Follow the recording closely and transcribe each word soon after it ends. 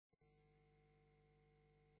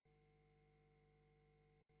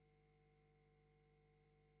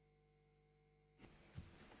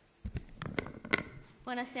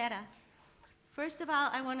Buonasera. First of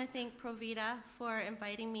all, I want to thank Provida for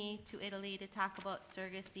inviting me to Italy to talk about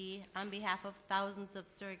surrogacy on behalf of thousands of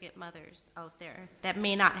surrogate mothers out there that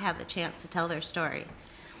may not have the chance to tell their story.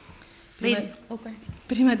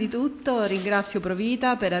 Prima di tutto ringrazio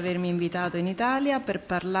Provida per avermi invitato in Italia per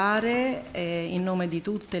parlare in nome di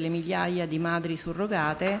tutte le migliaia di madri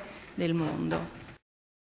surrogate del mondo.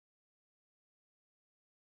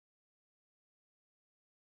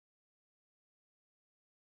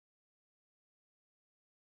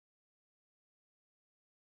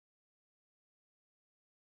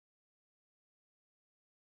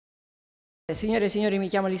 Signore e signori, mi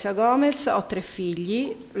chiamo Lisa Gomez, ho 3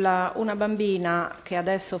 figli, una bambina che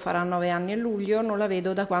adesso farà 9 anni a luglio, non la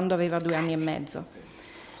vedo da quando aveva 2 anni e mezzo.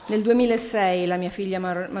 Nel 2006 la mia figlia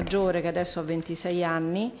maggiore, che adesso ha 26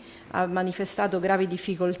 anni, ha manifestato gravi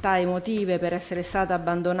difficoltà emotive per essere stata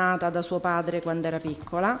abbandonata da suo padre quando era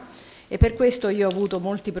piccola e per questo io ho avuto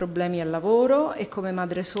molti problemi al lavoro e come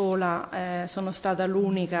madre sola sono stata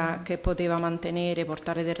l'unica che poteva mantenere e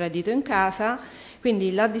portare del reddito in casa.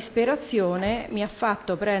 Quindi la disperazione mi ha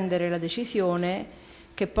fatto prendere la decisione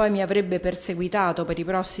che poi mi avrebbe perseguitato per i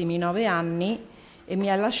prossimi 9 anni e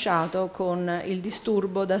mi ha lasciato con il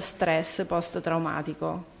disturbo da stress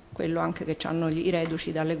post-traumatico, quello anche che hanno i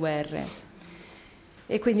reduci dalle guerre.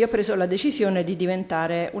 E quindi ho preso la decisione di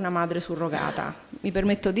diventare una madre surrogata. Mi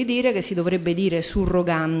permetto di dire che si dovrebbe dire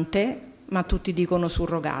surrogante, ma tutti dicono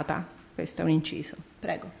surrogata. Questo è un inciso.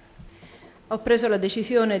 Prego. Ho preso la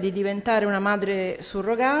decisione di diventare una madre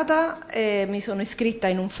surrogata e mi sono iscritta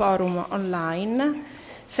in un forum online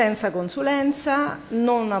senza consulenza,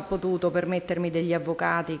 non ho potuto permettermi degli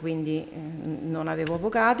avvocati, quindi non avevo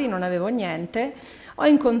avvocati, non avevo niente. Ho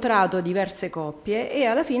incontrato diverse coppie e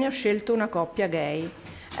alla fine ho scelto una coppia gay.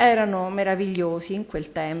 Erano meravigliosi in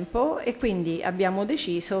quel tempo e quindi abbiamo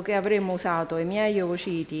deciso che avremmo usato i miei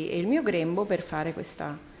ovociti e il mio grembo per fare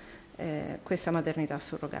questa maternità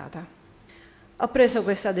surrogata. Ho preso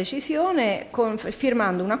questa decisione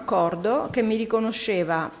firmando un accordo che mi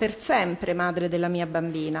riconosceva per sempre madre della mia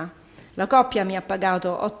bambina. La coppia mi ha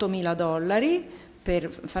pagato $8.000 per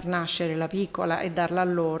far nascere la piccola e darla a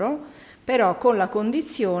loro, però con la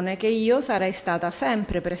condizione che io sarei stata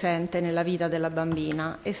sempre presente nella vita della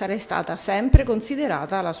bambina e sarei stata sempre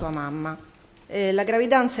considerata la sua mamma. La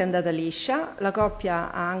gravidanza è andata liscia, la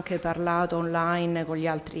coppia ha anche parlato online con gli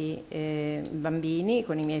altri bambini,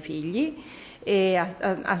 con i miei figli, e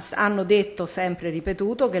hanno detto, sempre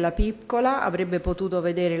ripetuto, che la piccola avrebbe potuto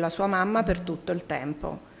vedere la sua mamma per tutto il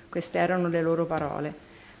tempo. Queste erano le loro parole.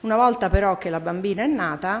 Una volta però che la bambina è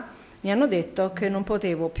nata, mi hanno detto che non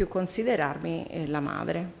potevo più considerarmi la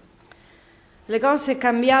madre. Le cose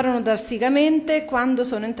cambiarono drasticamente quando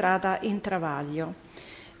sono entrata in travaglio.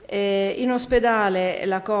 In ospedale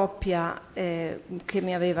la coppia che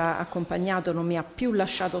mi aveva accompagnato non mi ha più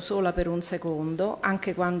lasciato sola per un secondo,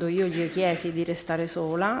 anche quando io gli chiesi di restare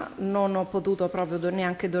sola, non ho potuto proprio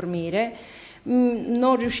neanche dormire,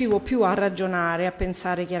 non riuscivo più a ragionare, a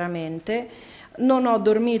pensare chiaramente, non ho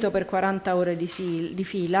dormito per 40 ore di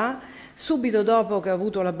fila. Subito dopo che ho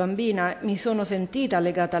avuto la bambina mi sono sentita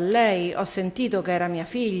legata a lei, ho sentito che era mia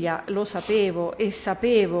figlia, lo sapevo e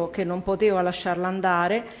sapevo che non potevo lasciarla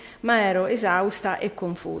andare, ma ero esausta e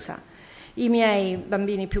confusa. I miei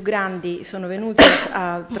bambini più grandi sono venuti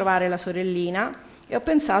a trovare la sorellina e ho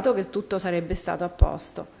pensato che tutto sarebbe stato a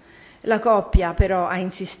posto. La coppia però ha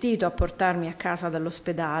insistito a portarmi a casa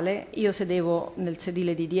dall'ospedale, io sedevo nel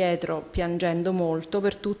sedile di dietro piangendo molto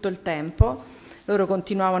per tutto il tempo. Loro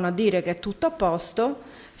continuavano a dire che è tutto a posto,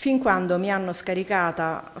 fin quando mi hanno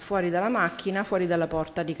scaricata fuori dalla macchina, fuori dalla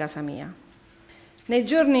porta di casa mia. Nei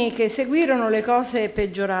giorni che seguirono le cose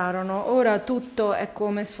peggiorarono, ora tutto è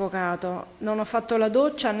come sfocato. Non ho fatto la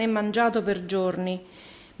doccia né mangiato per giorni.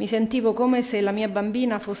 Mi sentivo come se la mia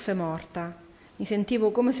bambina fosse morta. Mi sentivo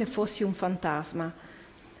come se fossi un fantasma.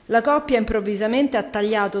 La coppia improvvisamente ha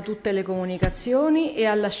tagliato tutte le comunicazioni e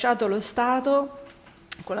ha lasciato lo Stato,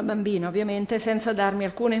 con la bambina ovviamente, senza darmi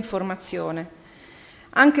alcuna informazione.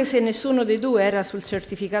 Anche se nessuno dei due era sul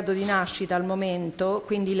certificato di nascita al momento,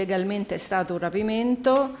 quindi legalmente è stato un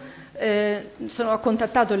rapimento, ho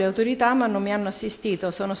contattato le autorità ma non mi hanno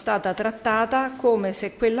assistito, sono stata trattata come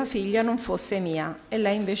se quella figlia non fosse mia e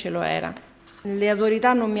lei invece lo era. Le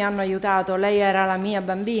autorità non mi hanno aiutato, lei era la mia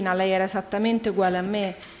bambina, lei era esattamente uguale a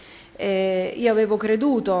me. Io avevo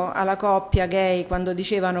creduto alla coppia gay quando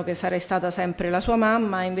dicevano che sarei stata sempre la sua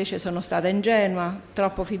mamma, invece sono stata ingenua,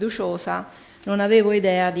 troppo fiduciosa, non avevo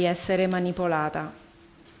idea di essere manipolata.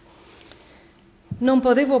 Non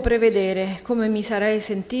potevo prevedere come mi sarei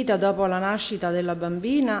sentita dopo la nascita della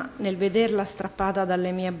bambina nel vederla strappata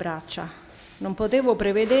dalle mie braccia. Non potevo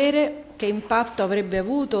prevedere che impatto avrebbe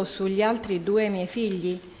avuto sugli altri 2 miei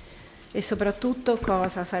figli e soprattutto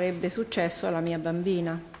cosa sarebbe successo alla mia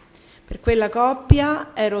bambina. Per quella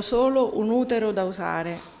coppia ero solo un utero da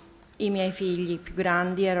usare. I miei figli più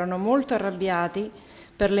grandi erano molto arrabbiati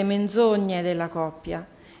per le menzogne della coppia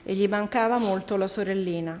e gli mancava molto la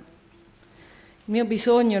sorellina. Il mio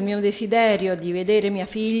bisogno, il mio desiderio di vedere mia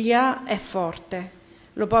figlia è forte.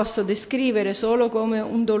 Lo posso descrivere solo come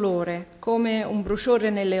un dolore, come un bruciore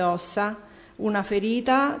nelle ossa, una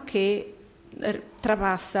ferita che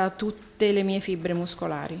trapassa tutte le mie fibre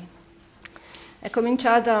muscolari. È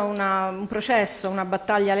cominciata un processo, una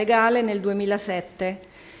battaglia legale nel 2007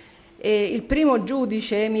 e il primo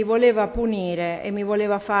giudice mi voleva punire e mi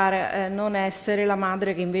voleva fare non essere la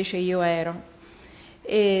madre che invece io ero.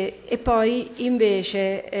 E poi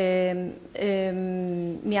invece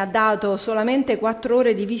mi ha dato solamente 4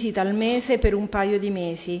 ore di visita al mese per un paio di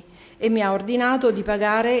mesi e mi ha ordinato di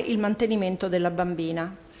pagare il mantenimento della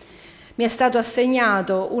bambina. Mi è stato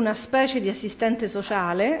assegnato una specie di assistente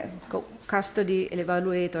sociale, custody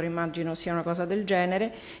evaluator, immagino sia una cosa del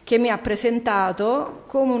genere, che mi ha presentato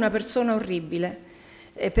come una persona orribile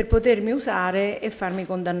per potermi usare e farmi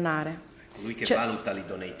condannare. Colui che valuta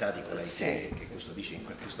l'idoneità di colei che custodisce, in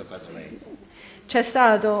questo caso lei. C'è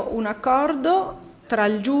stato un accordo tra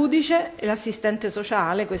il giudice e l'assistente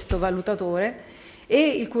sociale, questo valutatore, e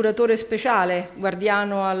il curatore speciale,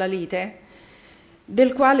 guardiano alla lite,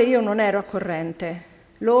 del quale io non ero a corrente.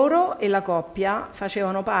 Loro e la coppia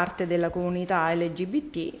facevano parte della comunità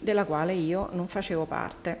LGBT, della quale io non facevo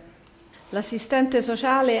parte. L'assistente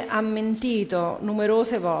sociale ha mentito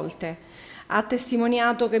numerose volte. Ha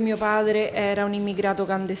testimoniato che mio padre era un immigrato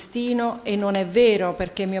clandestino e non è vero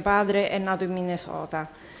perché mio padre è nato in Minnesota.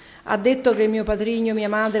 Ha detto che mio padrigno e mia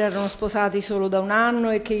madre erano sposati solo da 1 anno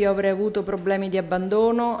e che io avrei avuto problemi di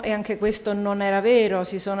abbandono e anche questo non era vero,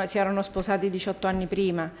 si erano sposati 18 anni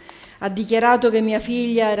prima. Ha dichiarato che mia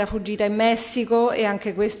figlia era fuggita in Messico e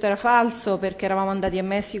anche questo era falso perché eravamo andati a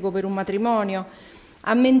Messico per un matrimonio.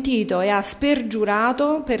 Ha mentito e ha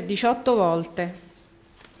spergiurato per 18 volte.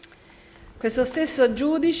 Questo stesso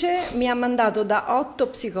giudice mi ha mandato da 8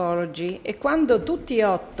 psicologi e quando tutti e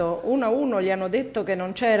 8, uno a uno, gli hanno detto che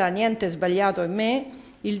non c'era niente sbagliato in me,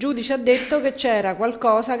 il giudice ha detto che c'era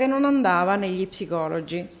qualcosa che non andava negli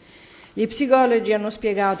psicologi. Gli psicologi hanno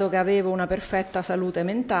spiegato che avevo una perfetta salute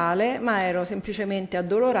mentale, ma ero semplicemente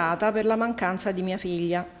addolorata per la mancanza di mia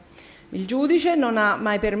figlia. Il giudice non ha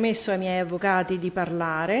mai permesso ai miei avvocati di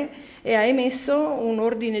parlare e ha emesso un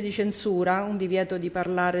ordine di censura, un divieto di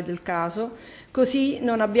parlare del caso, così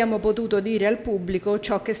non abbiamo potuto dire al pubblico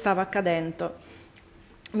ciò che stava accadendo.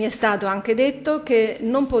 Mi è stato anche detto che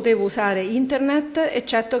non potevo usare internet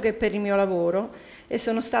eccetto che per il mio lavoro e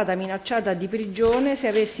sono stata minacciata di prigione se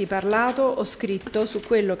avessi parlato o scritto su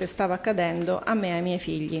quello che stava accadendo a me e ai miei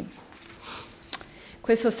figli.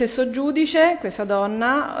 Questo stesso giudice, questa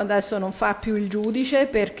donna, adesso non fa più il giudice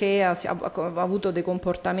perché ha avuto dei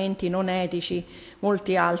comportamenti non etici,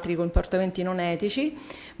 molti altri comportamenti non etici,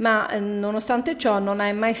 ma nonostante ciò non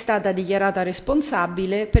è mai stata dichiarata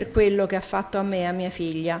responsabile per quello che ha fatto a me e a mia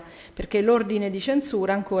figlia, perché l'ordine di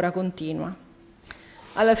censura ancora continua.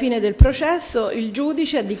 Alla fine del processo il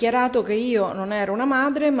giudice ha dichiarato che io non ero una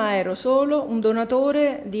madre, ma ero solo un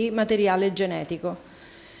donatore di materiale genetico.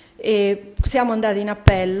 E siamo andati in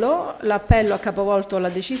appello, l'appello ha capovolto la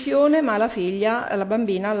decisione, ma la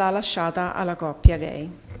bambina l'ha lasciata alla coppia gay.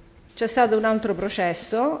 C'è stato un altro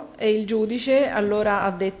processo e il giudice allora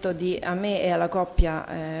ha detto a me e alla coppia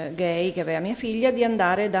gay che aveva mia figlia di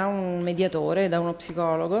andare da un mediatore, da uno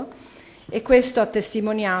psicologo, e questo ha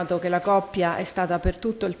testimoniato che la coppia è stata per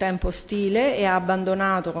tutto il tempo ostile e ha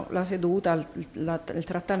abbandonato la seduta, il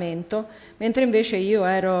trattamento, mentre invece io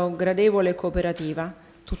ero gradevole e cooperativa.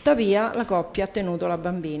 Tuttavia la coppia ha tenuto la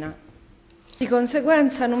bambina. Di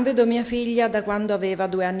conseguenza non vedo mia figlia da quando aveva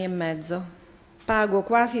 2 anni e mezzo. Pago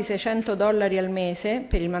quasi $600 al mese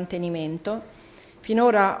per il mantenimento.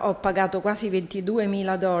 Finora ho pagato quasi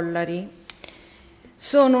 $22.000.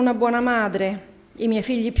 Sono una buona madre. I miei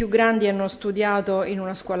figli più grandi hanno studiato in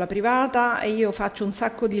una scuola privata e io faccio un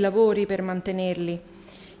sacco di lavori per mantenerli.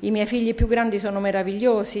 I miei figli più grandi sono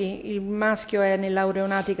meravigliosi, il maschio è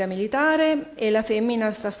nell'aeronautica militare e la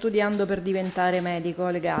femmina sta studiando per diventare medico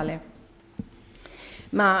legale.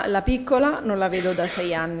 Ma la piccola non la vedo da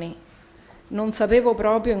 6 anni. Non sapevo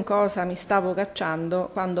proprio in cosa mi stavo cacciando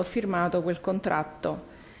quando ho firmato quel contratto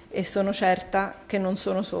e sono certa che non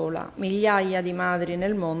sono sola. Migliaia di madri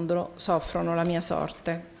nel mondo soffrono la mia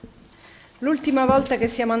sorte. L'ultima volta che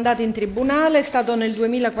siamo andati in tribunale è stato nel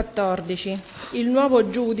 2014. Il nuovo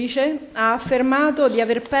giudice ha affermato di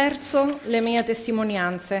aver perso le mie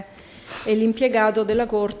testimonianze e l'impiegato della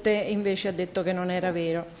corte invece ha detto che non era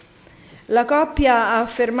vero. La coppia ha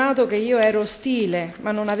affermato che io ero ostile,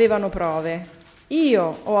 ma non avevano prove.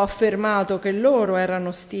 Io ho affermato che loro erano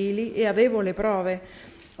ostili e avevo le prove.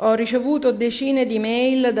 Ho ricevuto decine di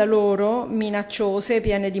mail da loro, minacciose,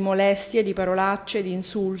 piene di molestie, di parolacce, di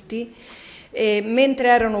insulti, mentre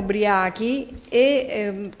erano ubriachi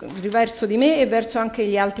verso di me e verso anche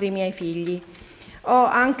gli altri miei figli. Ho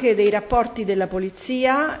anche dei rapporti della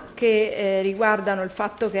polizia che riguardano il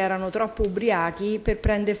fatto che erano troppo ubriachi per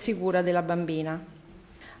prendersi cura della bambina.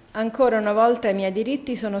 Ancora una volta i miei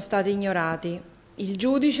diritti sono stati ignorati. Il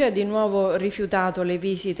giudice ha di nuovo rifiutato le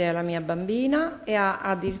visite alla mia bambina e ha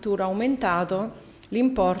addirittura aumentato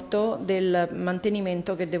l'importo del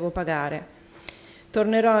mantenimento che devo pagare.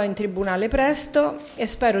 Tornerò in tribunale presto e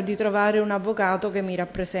spero di trovare un avvocato che mi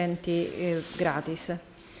rappresenti gratis.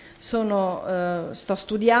 Sto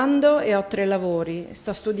studiando e ho 3 lavori.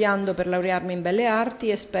 Sto studiando per laurearmi in belle arti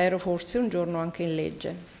e spero forse un giorno anche in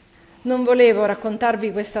legge. Non volevo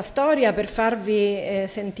raccontarvi questa storia per farvi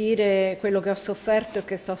sentire quello che ho sofferto e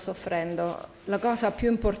che sto soffrendo. La cosa più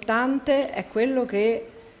importante è quello che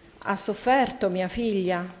ha sofferto mia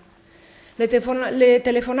figlia. Le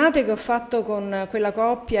telefonate che ho fatto con quella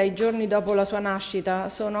coppia i giorni dopo la sua nascita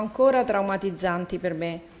sono ancora traumatizzanti per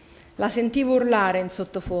me. La sentivo urlare in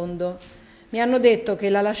sottofondo. Mi hanno detto che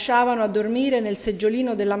la lasciavano a dormire nel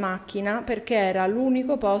seggiolino della macchina perché era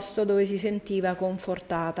l'unico posto dove si sentiva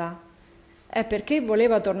confortata. È perché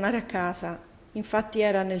voleva tornare a casa. Infatti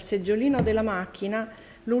era nel seggiolino della macchina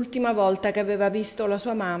l'ultima volta che aveva visto la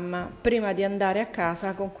sua mamma prima di andare a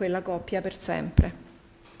casa con quella coppia per sempre.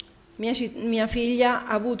 Mia figlia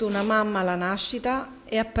ha avuto una mamma alla nascita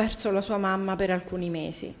e ha perso la sua mamma per alcuni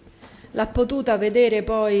mesi. L'ha potuta vedere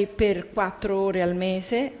poi per 4 ore al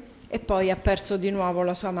mese e poi ha perso di nuovo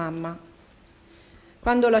la sua mamma.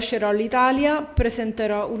 Quando lascerò l'Italia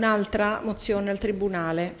presenterò un'altra mozione al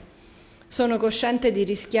tribunale. Sono cosciente di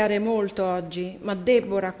rischiare molto oggi, ma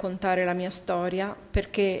devo raccontare la mia storia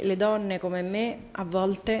perché le donne come me a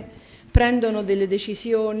volte prendono delle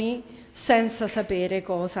decisioni senza sapere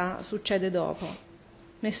cosa succede dopo.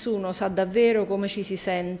 Nessuno sa davvero come ci si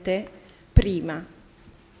sente prima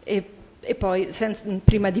e poi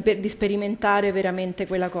prima di sperimentare veramente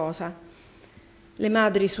quella cosa. Le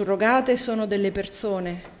madri surrogate sono delle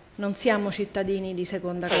persone, non siamo cittadini di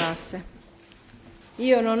seconda classe.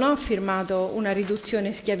 Io non ho firmato una riduzione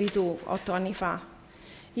in schiavitù 8 anni fa.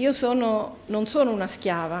 Io non sono una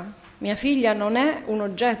schiava. Mia figlia non è un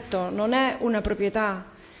oggetto, non è una proprietà.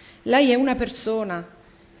 Lei è una persona.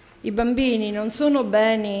 I bambini non sono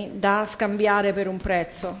beni da scambiare per un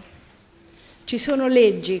prezzo. Ci sono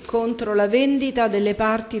leggi contro la vendita delle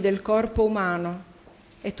parti del corpo umano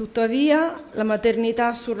e tuttavia la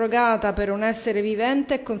maternità surrogata per un essere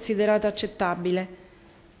vivente è considerata accettabile.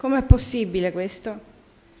 Com'è possibile questo?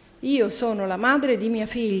 Io sono la madre di mia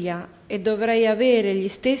figlia e dovrei avere gli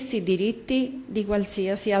stessi diritti di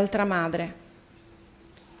qualsiasi altra madre.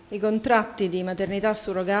 I contratti di maternità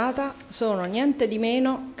surrogata sono niente di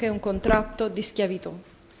meno che un contratto di schiavitù.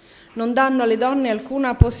 Non danno alle donne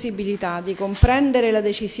alcuna possibilità di comprendere la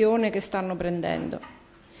decisione che stanno prendendo.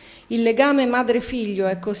 Il legame madre-figlio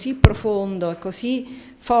è così profondo e così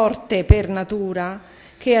forte per natura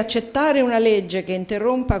che accettare una legge che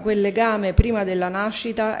interrompa quel legame prima della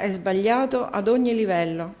nascita è sbagliato ad ogni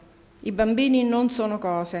livello. I bambini non sono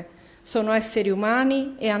cose, sono esseri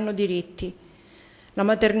umani e hanno diritti. La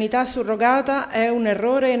maternità surrogata è un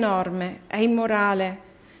errore enorme, è immorale,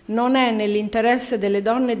 non è nell'interesse delle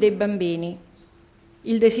donne e dei bambini.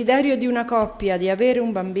 Il desiderio di una coppia di avere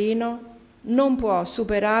un bambino non può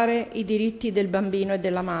superare i diritti del bambino e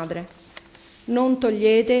della madre. Non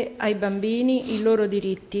togliete ai bambini i loro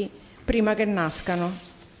diritti prima che nascano.